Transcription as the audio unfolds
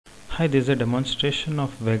Hi, this is a demonstration of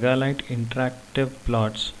vega-lite interactive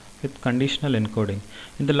plots with conditional encoding.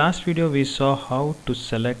 In the last video we saw how to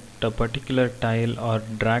select a particular tile or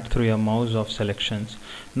drag through your mouse of selections.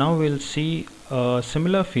 Now we'll see a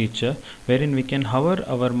similar feature wherein we can hover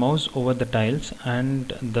our mouse over the tiles and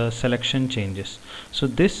the selection changes. So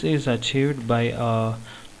this is achieved by a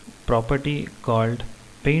property called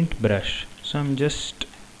paintbrush. So I'm just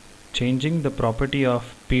changing the property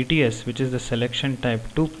of PTS, which is the selection type,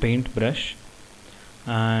 to paintbrush,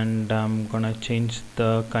 and I'm gonna change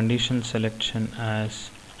the condition selection as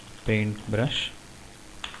paintbrush.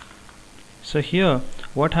 So here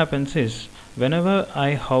what happens is, whenever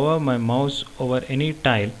I hover my mouse over any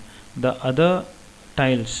tile, the other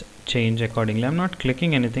tiles change accordingly. I'm not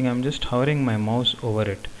clicking anything, I'm just hovering my mouse over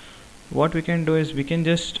it. What we can do is we can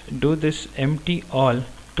just do this empty all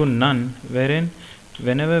to none, wherein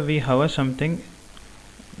whenever we hover something,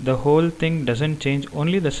 the whole thing doesn't change,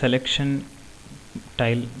 only the selection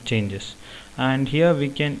tile changes. And here we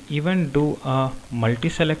can even do a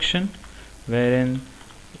multi-selection, wherein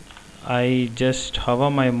I just hover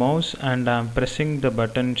my mouse and I'm pressing the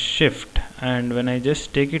button shift, and when I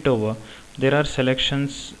just take it over, there are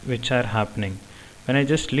selections which are happening. When I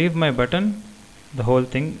just leave my button, the whole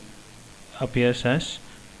thing appears as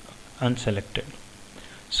unselected.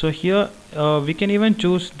 So here we can even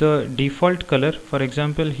choose the default color. For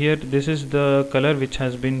example, here this is the color which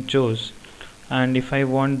has been chosen, and if I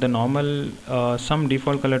want the normal some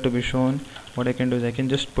default color to be shown, what I can do is I can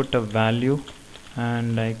just put a value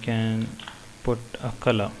and I can put a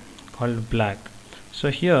color called black. So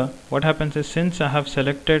here what happens is, since I have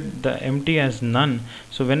selected the empty as none,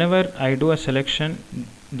 so whenever I do a selection,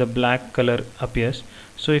 the black color appears.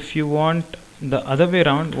 So if you want the other way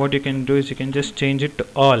around, what you can do is you can just change it to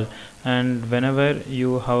all, and whenever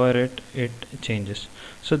you hover it, it changes.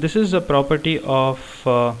 So this is a property of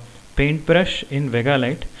paintbrush in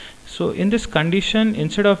vega-lite. So in this condition,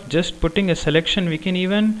 instead of just putting a selection, we can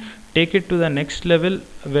even take it to the next level,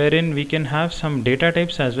 wherein we can have some data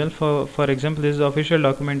types as well. For example, this is the official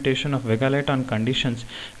documentation of vega-lite on conditions,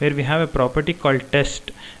 where we have a property called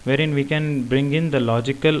test, wherein we can bring in the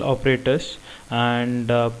logical operators and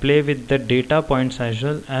play with the data points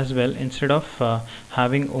as well instead of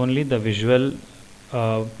having only the visual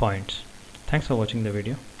points. Thanks for watching the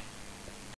video.